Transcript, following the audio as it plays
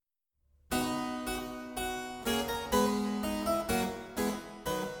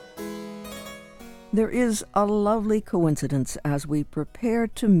There is a lovely coincidence as we prepare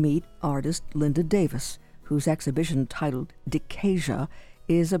to meet artist Linda Davis, whose exhibition titled Decasia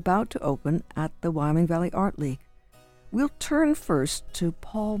is about to open at the Wyoming Valley Art League. We'll turn first to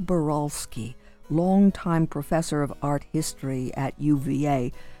Paul Boralski, longtime professor of art history at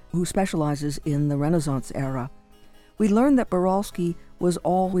UVA, who specializes in the Renaissance era. We learn that Boralski was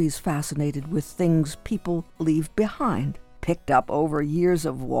always fascinated with things people leave behind. Picked up over years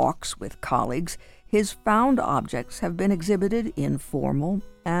of walks with colleagues, his found objects have been exhibited in formal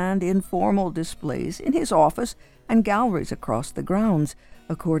and informal displays in his office and galleries across the grounds,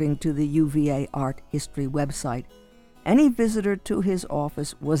 according to the UVA Art History website. Any visitor to his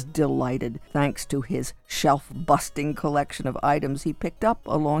office was delighted thanks to his shelf-busting collection of items he picked up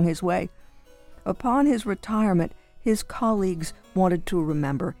along his way. Upon his retirement, his colleagues wanted to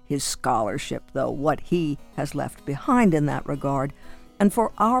remember his scholarship, though, what he has left behind in that regard. And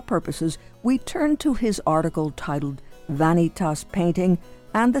for our purposes, we turn to his article titled Vanitas Painting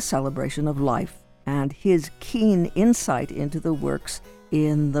and the Celebration of Life, and his keen insight into the works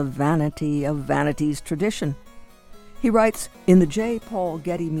in the vanity of vanities tradition. He writes, in the J. Paul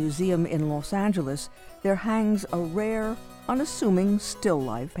Getty Museum in Los Angeles, there hangs a rare, unassuming still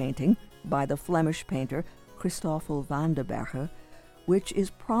life painting by the Flemish painter Christoffel van der Berge, which is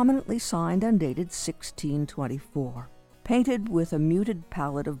prominently signed and dated 1624. Painted with a muted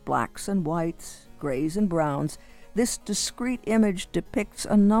palette of blacks and whites, grays and browns, this discreet image depicts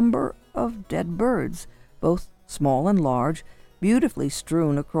a number of dead birds, both small and large, beautifully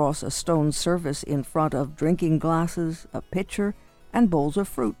strewn across a stone surface in front of drinking glasses, a pitcher, and bowls of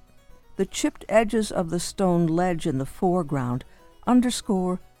fruit. The chipped edges of the stone ledge in the foreground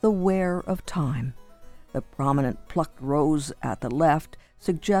underscore the wear of time. The prominent plucked rose at the left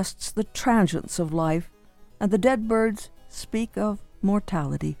suggests the transience of life, and the dead birds speak of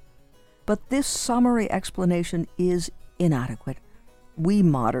mortality. But this summary explanation is inadequate. We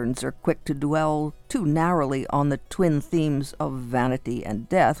moderns are quick to dwell too narrowly on the twin themes of vanity and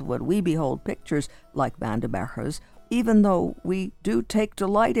death when we behold pictures like Van der Berge's, even though we do take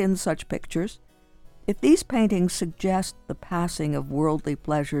delight in such pictures. If these paintings suggest the passing of worldly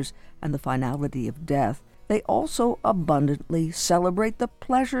pleasures and the finality of death, they also abundantly celebrate the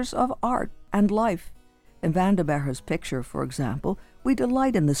pleasures of art and life. In Van der Berge's picture, for example, we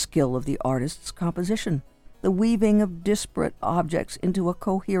delight in the skill of the artist's composition, the weaving of disparate objects into a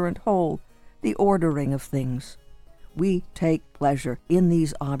coherent whole, the ordering of things. We take pleasure in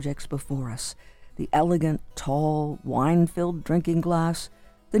these objects before us, the elegant, tall, wine-filled drinking glass,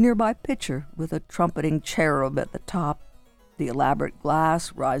 the nearby pitcher with a trumpeting cherub at the top, the elaborate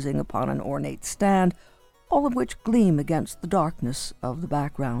glass rising upon an ornate stand, all of which gleam against the darkness of the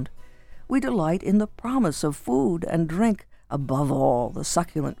background. We delight in the promise of food and drink, above all the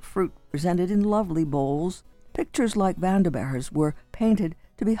succulent fruit presented in lovely bowls. Pictures like Van der Berge's were painted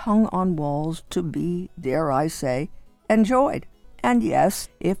to be hung on walls to be, dare I say, enjoyed. And yes,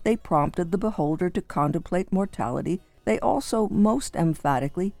 if they prompted the beholder to contemplate mortality, they also most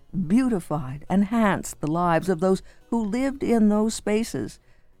emphatically beautified, enhanced the lives of those who lived in those spaces.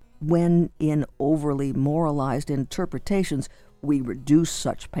 When, in overly moralized interpretations, we reduce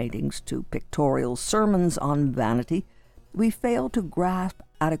such paintings to pictorial sermons on vanity, we fail to grasp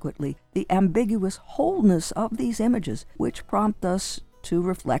adequately the ambiguous wholeness of these images, which prompt us to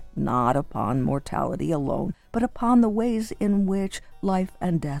reflect not upon mortality alone, but upon the ways in which life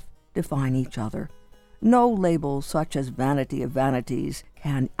and death define each other. No label such as Vanity of Vanities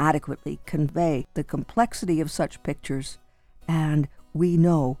can adequately convey the complexity of such pictures, and we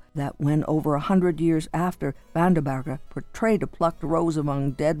know that when over 100 years after Van der Berge portrayed a plucked rose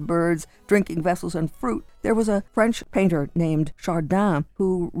among dead birds, drinking vessels, and fruit, there was a French painter named Chardin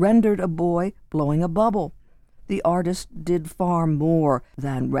who rendered a boy blowing a bubble. The artist did far more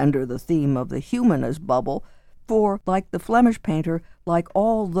than render the theme of the human as bubble, for, like the Flemish painter, like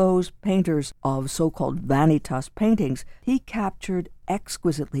all those painters of so-called vanitas paintings, he captured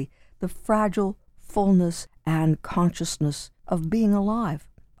exquisitely the fragile fullness and consciousness of being alive,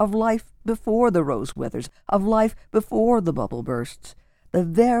 of life before the rose withers, of life before the bubble bursts, the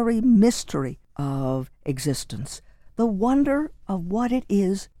very mystery of existence, the wonder of what it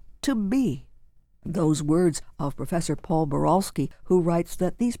is to be. Those words of Professor Paul Boralski, who writes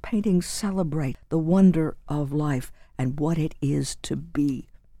that these paintings celebrate the wonder of life and what it is to be.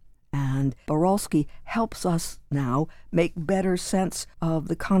 And Boralski helps us now make better sense of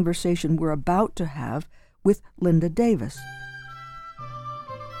the conversation we're about to have with Linda Davis.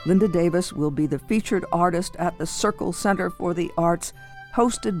 Linda Davis will be the featured artist at the Circle Center for the Arts,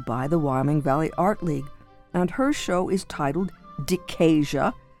 hosted by the Wyoming Valley Art League, and her show is titled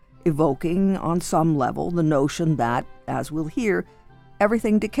Decasia, evoking on some level the notion that, as we'll hear,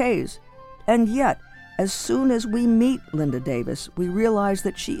 everything decays. And yet, as soon as we meet Linda Davis, we realize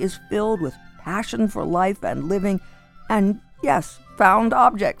that she is filled with passion for life and living, and yes, found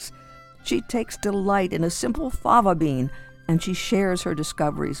objects. She takes delight in a simple fava bean, and she shares her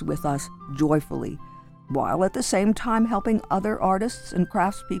discoveries with us joyfully, while at the same time helping other artists and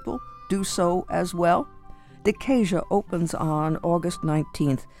craftspeople do so as well. Decasia opens on August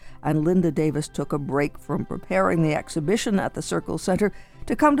 19th, and Linda Davis took a break from preparing the exhibition at the Circle Center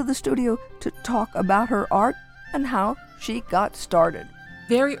to come to the studio to talk about her art and how she got started.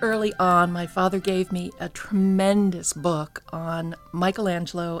 Very early on, my father gave me a tremendous book on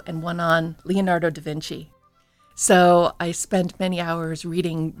Michelangelo and one on Leonardo da Vinci. So I spent many hours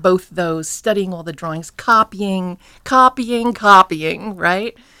reading both those, studying all the drawings, copying,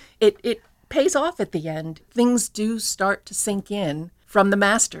 right? It pays off at the end. Things do start to sink in from the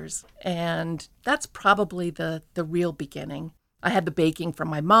masters, and that's probably the real beginning. I had the baking from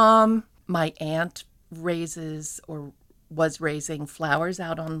my mom. My aunt was raising flowers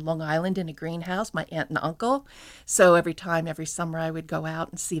out on Long Island in a greenhouse, my aunt and uncle. So every summer I would go out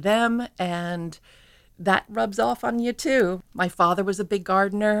and see them, and that rubs off on you too. My father was a big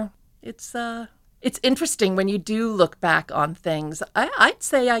gardener. It's interesting when you do look back on things. I'd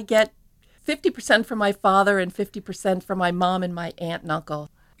say I get 50% from my father and 50% from my mom and my aunt and uncle.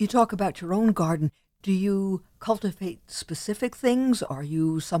 You talk about your own garden. Do you cultivate specific things? Are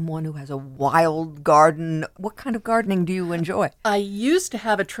you someone who has a wild garden? What kind of gardening do you enjoy? I used to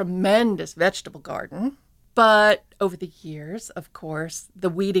have a tremendous vegetable garden, but over the years, of course,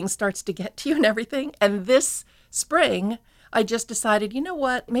 the weeding starts to get to you and everything. And this spring, I just decided, you know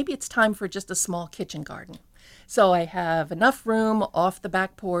what, maybe it's time for just a small kitchen garden. So I have enough room off the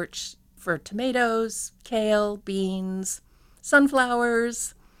back porch for tomatoes, kale, beans,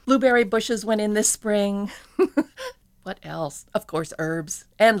 sunflowers. Blueberry bushes went in this spring. What else? Of course, herbs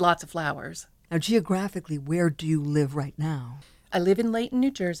and lots of flowers. Now, geographically, where do you live right now? I live in Layton, New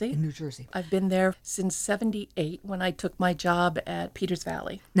Jersey. In New Jersey. I've been there since '78 when I took my job at Peters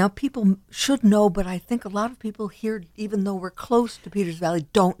Valley. Now, people should know, but I think a lot of people here, even though we're close to Peters Valley,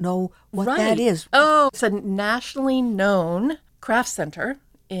 don't know what that is. Oh, it's a nationally known craft center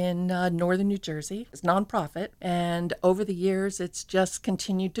in northern New Jersey. It's nonprofit, and over the years, it's just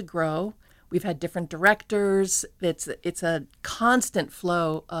continued to grow. We've had different directors. It's a constant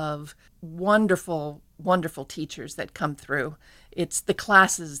flow of wonderful, wonderful teachers that come through. It's the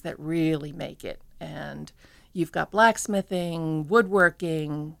classes that really make it. And you've got blacksmithing,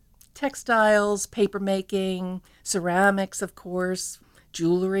 woodworking, textiles, paper making, ceramics, of course,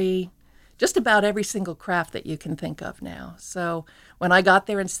 jewelry, just about every single craft that you can think of now. So when I got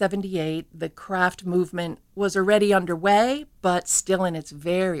there in '78, the craft movement was already underway, but still in its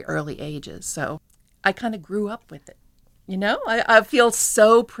very early ages. So I kind of grew up with it. You know, I feel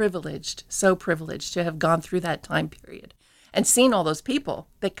so privileged to have gone through that time period and seen all those people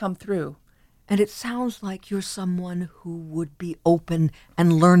that come through. And it sounds like you're someone who would be open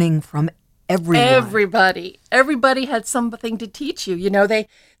and learning from everyone. Everybody had something to teach you. You know, they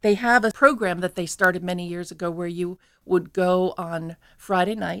have a program that they started many years ago where you would go on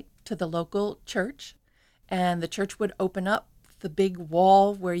Friday night to the local church, and the church would open up the big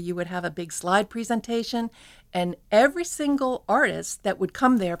wall where you would have a big slide presentation, and every single artist that would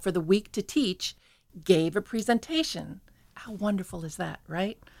come there for the week to teach gave a presentation. How wonderful is that,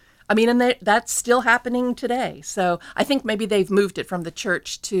 right? I mean, and that's still happening today. So I think maybe they've moved it from the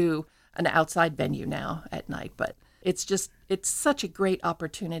church to an outside venue now at night, but it's such a great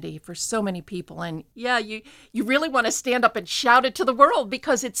opportunity for so many people. And yeah, you really want to stand up and shout it to the world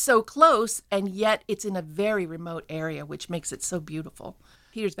because it's so close, and yet it's in a very remote area, which makes it so beautiful.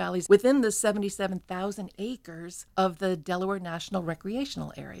 Peters Valley is within the 77,000 acres of the Delaware National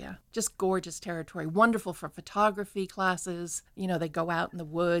Recreational Area. Just gorgeous territory, wonderful for photography classes. You know, they go out in the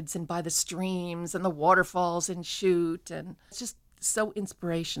woods and by the streams and the waterfalls and shoot, and it's just so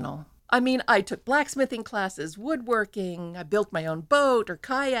inspirational. I mean, I took blacksmithing classes, woodworking, I built my own boat or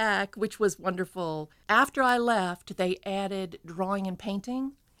kayak, which was wonderful. After I left, they added drawing and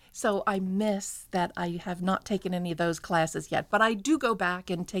painting. So I miss that I have not taken any of those classes yet, but I do go back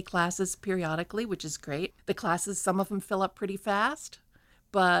and take classes periodically, which is great. The classes, some of them fill up pretty fast,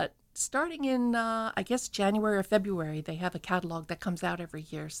 but starting in, I guess, January or February, they have a catalog that comes out every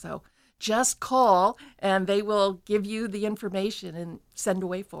year. So just call and they will give you the information and send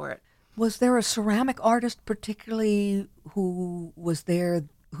away for it. Was there a ceramic artist particularly who was there,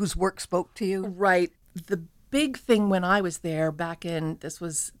 whose work spoke to you? Right. The big thing when I was there back in, this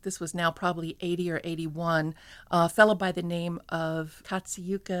was now probably 80 or 81, a fellow by the name of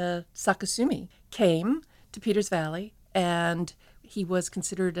Katsuyuka Sakasumi came to Peters Valley, and he was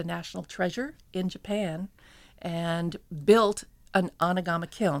considered a national treasure in Japan, and built an Onigama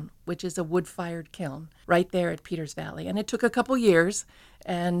kiln, which is a wood-fired kiln, right there at Peters Valley. And it took a couple years,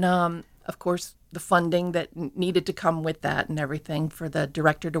 and of course, the funding that needed to come with that and everything for the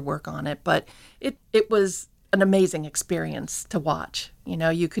director to work on it. But it was an amazing experience to watch. You know,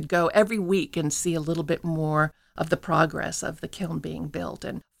 you could go every week and see a little bit more of the progress of the kiln being built.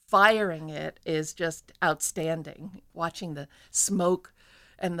 And firing it is just outstanding. Watching the smoke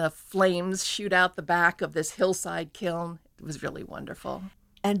and the flames shoot out the back of this hillside kiln, it was really wonderful.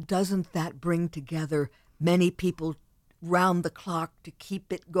 And doesn't that bring together many people round the clock to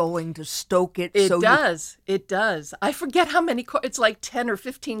keep it going, to stoke it? It does. It does. I forget how many, it's like 10 or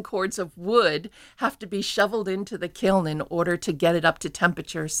 15 cords of wood have to be shoveled into the kiln in order to get it up to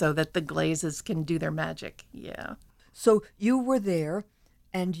temperature so that the glazes can do their magic. Yeah. So you were there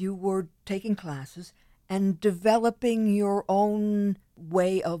and you were taking classes and developing your own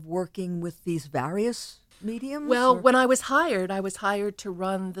way of working with these various mediums? Well, when I was hired to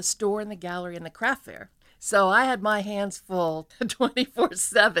run the store and the gallery and the craft fair. So I had my hands full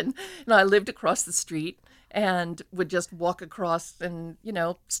 24/7, and I lived across the street and would just walk across and,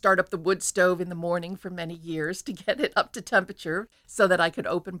 start up the wood stove in the morning for many years to get it up to temperature so that I could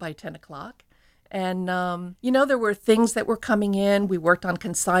open by 10 o'clock. And, there were things that were coming in. We worked on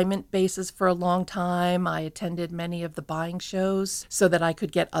consignment basis for a long time. I attended many of the buying shows so that I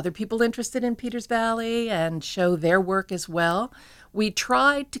could get other people interested in Peters Valley and show their work as well. We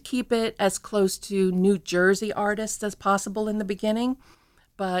tried to keep it as close to New Jersey artists as possible in the beginning,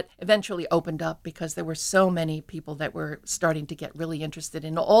 but eventually opened up because there were so many people that were starting to get really interested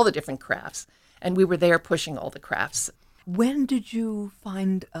in all the different crafts. And we were there pushing all the crafts. When did you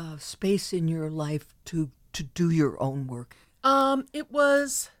find a space in your life to do your own work? It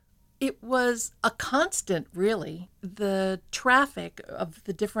was a constant, really. The traffic of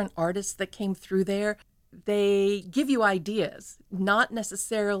the different artists that came through there, they give you ideas, not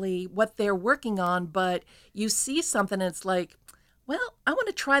necessarily what they're working on, but you see something and it's like, well, I want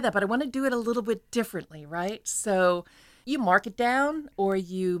to try that, but I want to do it a little bit differently, right? So you mark it down, or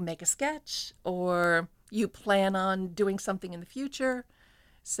you make a sketch, or you plan on doing something in the future.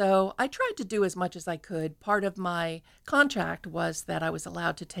 So I tried to do as much as I could. Part of my contract was that I was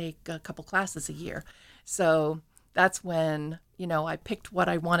allowed to take a couple classes a year. So that's when, I picked what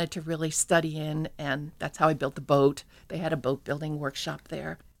I wanted to really study in, and that's how I built the boat. They had a boat building workshop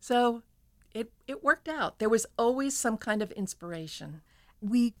there. So it worked out. There was always some kind of inspiration.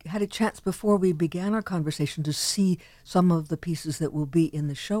 We had a chance before we began our conversation to see some of the pieces that will be in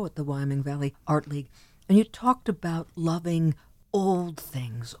the show at the Wyoming Valley Art League. And you talked about loving old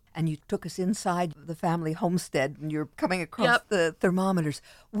things, and you took us inside the family homestead, and you're coming across the thermometers.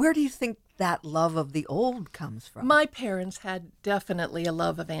 Where do you think that love of the old comes from? My parents had definitely a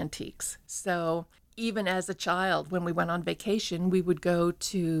love of antiques. So even as a child, when we went on vacation, they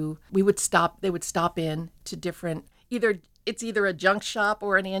would stop in to different, it's either a junk shop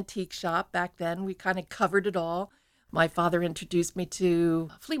or an antique shop. Back then, we kind of covered it all. My father introduced me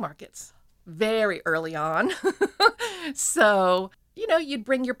to flea markets very early on. So, you'd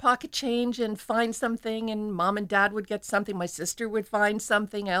bring your pocket change and find something, and mom and dad would get something. My sister would find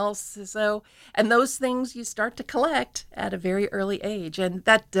something else. So, and those things you start to collect at a very early age, and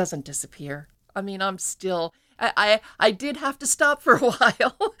that doesn't disappear. I mean, I'm still, I did have to stop for a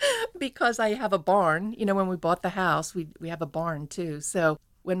while because I have a barn. When we bought the house, we have a barn too. So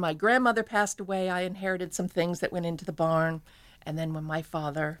when my grandmother passed away, I inherited some things that went into the barn. And then when my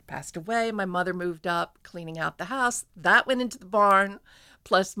father passed away, my mother moved up, cleaning out the house. That went into the barn.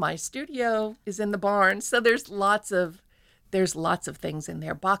 Plus my studio is in the barn. So there's lots of things in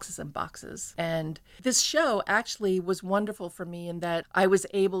there, boxes and boxes. And this show actually was wonderful for me in that I was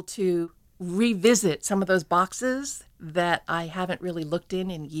able to revisit some of those boxes that I haven't really looked in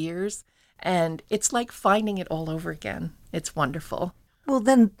years. And it's like finding it all over again. It's wonderful. Well,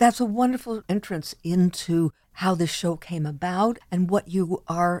 then that's a wonderful entrance into how this show came about and what you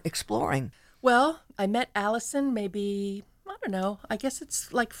are exploring. Well, I met Allison maybe, I don't know, I guess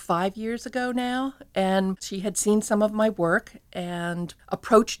it's like 5 years ago now. And she had seen some of my work and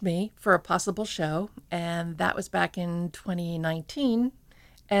approached me for a possible show. And that was back in 2019.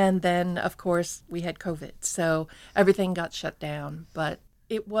 And then, of course, we had COVID. So everything got shut down. But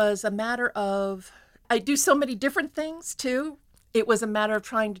it was a matter of, I do so many different things too. It was a matter of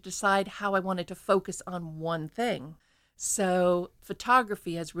trying to decide how I wanted to focus on one thing. So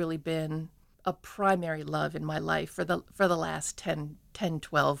photography has really been a primary love in my life for the last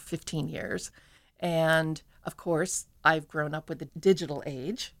 12, 15 years. And of course, I've grown up with the digital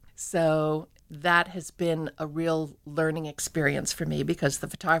age. So that has been a real learning experience for me because the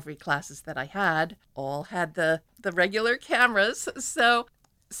photography classes that I had all had the regular cameras. So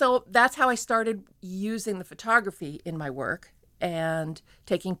that's how I started using the photography in my work and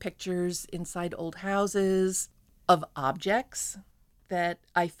taking pictures inside old houses of objects that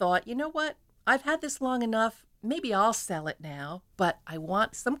I thought, you know what, I've had this long enough. Maybe I'll sell it now, but I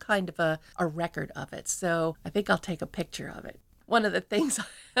want some kind of a record of it. So I think I'll take a picture of it. One of the things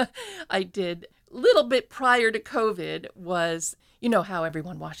I did a little bit prior to COVID was, you know how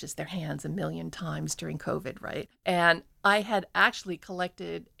everyone washes their hands a million times during COVID, right? And I had actually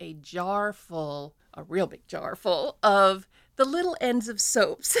collected a real big jar full of the little ends of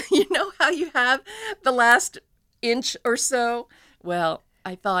soaps. You know how you have the last inch or so? Well,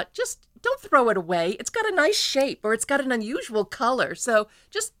 I thought, just don't throw it away. It's got a nice shape or it's got an unusual color. So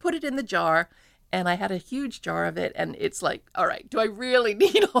just put it in the jar. And I had a huge jar of it. And it's like, all right, do I really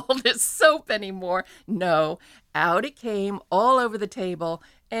need all this soap anymore? No. Out it came all over the table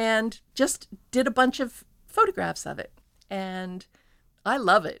and just did a bunch of photographs of it. And I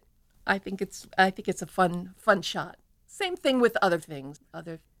love it. I think it's a fun shot. Same thing with other things,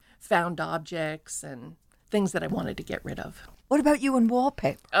 other found objects and things that I wanted to get rid of. What about you and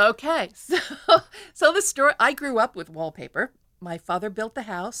wallpaper? Okay, so the story, I grew up with wallpaper. My father built the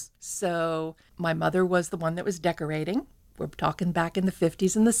house, so my mother was the one that was decorating. We're talking back in the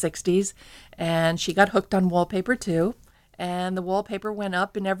 50s and the 60s, and she got hooked on wallpaper too. And the wallpaper went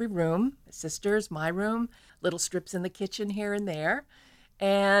up in every room, my sister's, my room, little strips in the kitchen here and there.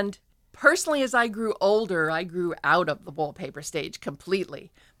 And personally, as I grew older, I grew out of the wallpaper stage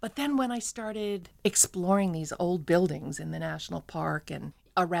completely. But then when I started exploring these old buildings in the national park and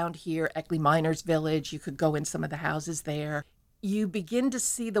around here, Eckley Miners Village, you could go in some of the houses there. You begin to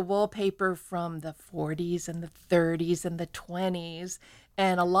see the wallpaper from the 40s and the 30s and the 20s.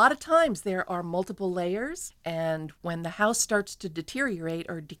 And a lot of times there are multiple layers. And when the house starts to deteriorate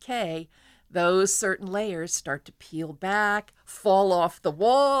or decay, those certain layers start to peel back, fall off the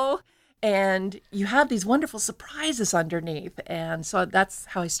wall. And you have these wonderful surprises underneath. And so that's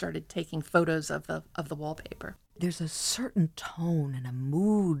how I started taking photos of the wallpaper. There's a certain tone and a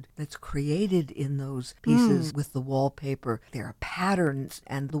mood that's created in those pieces with the wallpaper. There are patterns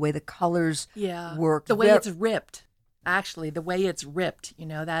and the way the colors work. The way it's ripped. Actually, the way it's ripped,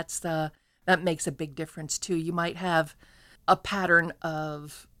 that makes a big difference too. You might have a pattern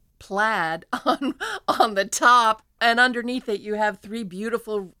of plaid on the top, and underneath it you have 3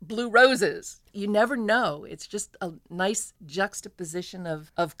 beautiful blue roses. You never know. It's just a nice juxtaposition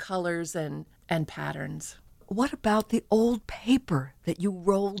of colors and patterns. What about the old paper that you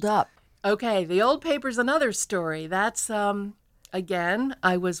rolled up? Okay, the old paper's another story. That's, again,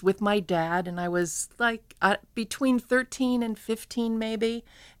 I was with my dad, and I was like between 13 and 15 maybe,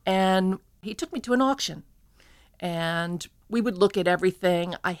 and he took me to an auction. And we would look at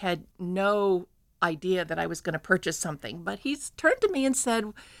everything. I had no idea that I was going to purchase something, but he turned to me and said,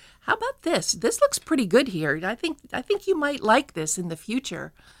 "How about this? This looks pretty good here. I think you might like this in the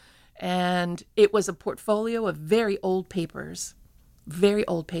future." And it was a portfolio of very old papers,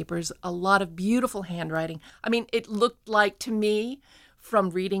 a lot of beautiful handwriting. I mean, it looked like to me, from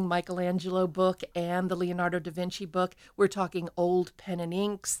reading Michelangelo book and the Leonardo da Vinci book, we're talking old pen and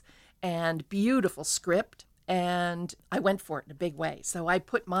inks and beautiful script. And I went for it in a big way. So I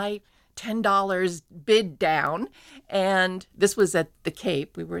put my $10 bid down, and this was at the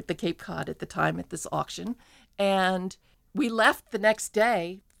Cape. We were at the Cape Cod at the time at this auction. And we left the next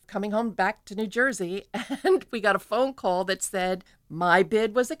day, coming home back to New Jersey, and we got a phone call that said my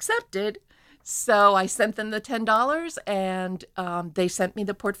bid was accepted. So I sent them the $10, and they sent me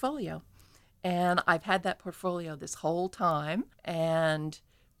the portfolio. And I've had that portfolio this whole time and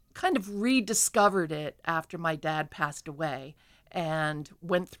kind of rediscovered it after my dad passed away, and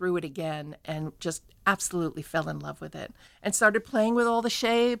went through it again and just absolutely fell in love with it and started playing with all the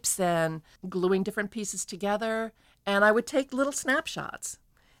shapes and gluing different pieces together. And I would take little snapshots.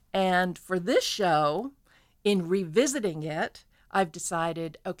 And for this show, in revisiting it, I've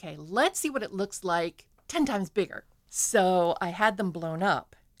decided, okay, let's see what it looks like 10 times bigger. So I had them blown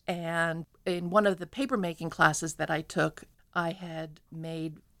up. And in one of the papermaking classes that I took, I had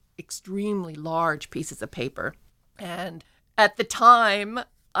made extremely large pieces of paper. And at the time,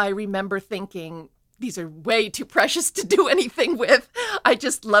 I remember thinking, these are way too precious to do anything with. I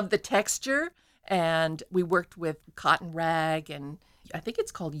just love the texture. And we worked with cotton rag, and I think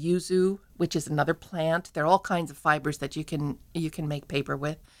it's called yuzu, which is another plant. There are all kinds of fibers that you can make paper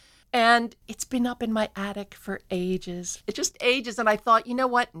with. And it's been up in my attic for ages. It just ages. And I thought, you know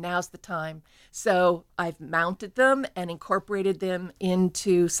what? Now's the time. So I've mounted them and incorporated them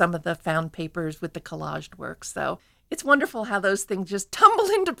into some of the found papers with the collaged work. So it's wonderful how those things just tumble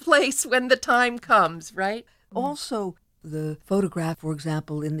into place when the time comes, right? Also, the photograph, for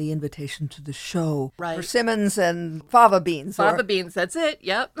example, in the invitation to the show, Right. persimmons and fava beans. Fava beans, that's it.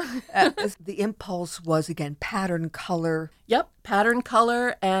 Yep. The impulse was, again, pattern, color. Yep, pattern,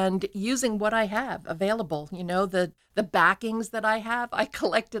 color, and using what I have available. You know, the backings that I have, I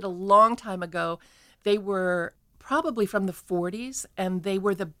collected a long time ago. They were probably from the 40s, and they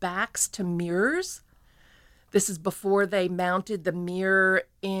were the backs to mirrors. This is before they mounted the mirror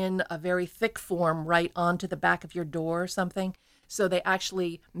in a very thick form right onto the back of your door or something. So they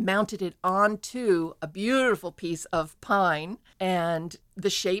actually mounted it onto a beautiful piece of pine, and the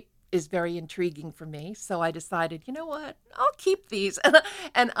shape is very intriguing for me. So I decided, you know what, I'll keep these.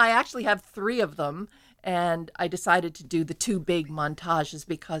 And I actually have 3 of them. And I decided to do the 2 big montages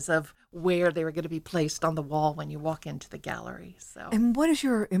because of where they were going to be placed on the wall when you walk into the gallery. So. And what is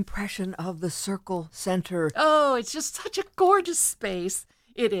your impression of the Circle Center? Oh, it's just such a gorgeous space.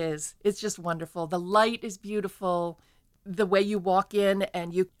 It is. It's just wonderful. The light is beautiful. The way you walk in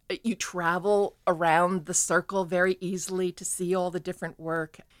and you travel around the circle very easily to see all the different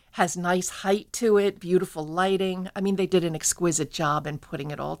work. Has nice height to it, beautiful lighting. I mean, they did an exquisite job in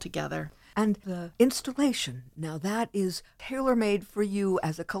putting it all together. And the installation, now that is tailor-made for you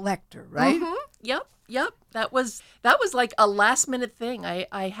as a collector, right? Mm-hmm. Yep. That was like a last minute thing.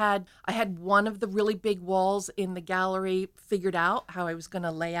 I had one of the really big walls in the gallery figured out how I was going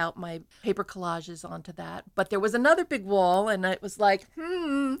to lay out my paper collages onto that. But there was another big wall, and it was like,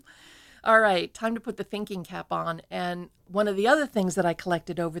 all right, time to put the thinking cap on. And one of the other things that I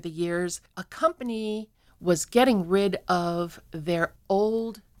collected over the years, a company was getting rid of their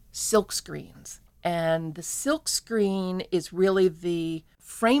old silk screens. And the silk screen is really the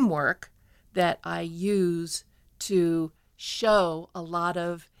framework that I use to show a lot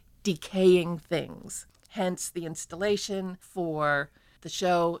of decaying things. Hence the installation for the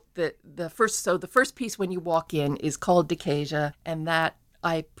show. The first piece when you walk in is called Decasia, and that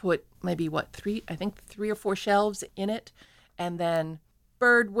I put maybe 3 or 4 shelves in it, and then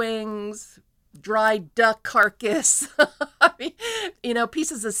bird wings, dried duck carcass, I mean, you know,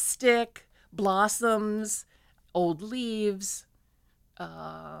 pieces of stick, blossoms, old leaves,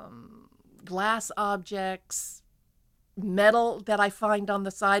 glass objects, metal that I find on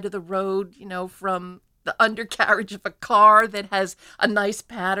the side of the road, you know, from the undercarriage of a car that has a nice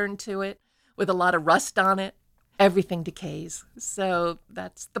pattern to it with a lot of rust on it. Everything decays. So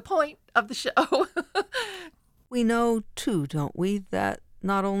that's the point of the show. We know, too, don't we, that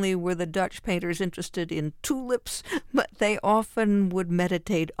not only were the Dutch painters interested in tulips, but they often would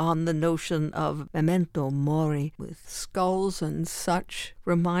meditate on the notion of memento mori, with skulls and such,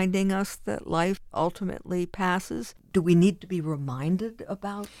 reminding us that life ultimately passes. Do we need to be reminded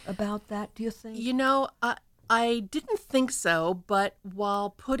about that, do you think? You know, I didn't think so, but while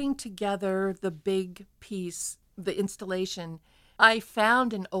putting together the big piece, the installation, I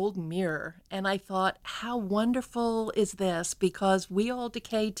found an old mirror, and I thought, how wonderful is this? Because we all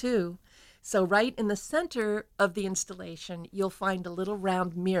decay too. So right in the center of the installation, you'll find a little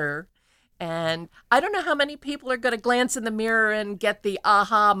round mirror. And I don't know how many people are going to glance in the mirror and get the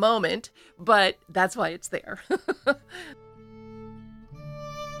aha moment, but that's why it's there.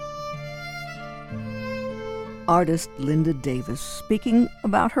 Artist Linda Davis speaking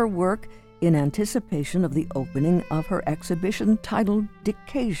about her work in anticipation of the opening of her exhibition titled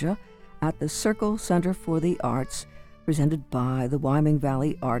Decasia at the Circle Center for the Arts, presented by the Wyoming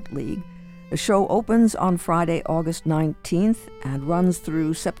Valley Art League. The show opens on Friday, August 19th and runs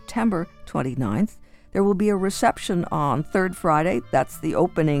through September 29th. There will be a reception on third Friday, that's the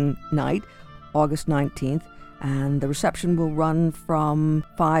opening night, August 19th, and the reception will run from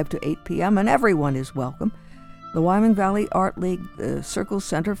 5 to 8 p.m., and everyone is welcome. The Wyoming Valley Art League, the Circle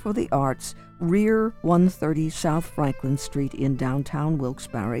Center for the Arts, rear 130 South Franklin Street in downtown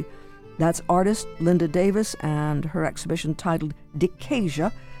Wilkes-Barre. That's artist Linda Davis and her exhibition titled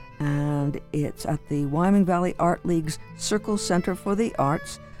Decasia, and it's at the Wyoming Valley Art League's Circle Center for the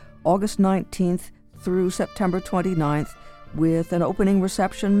Arts, August 19th through September 29th, with an opening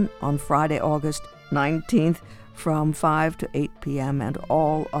reception on Friday, August 19th from 5 to 8 p.m., and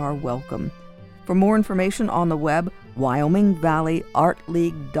all are welcome. For more information on the web,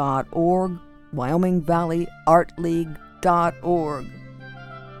 WyomingValleyArtLeague.org, WyomingValleyArtLeague.org.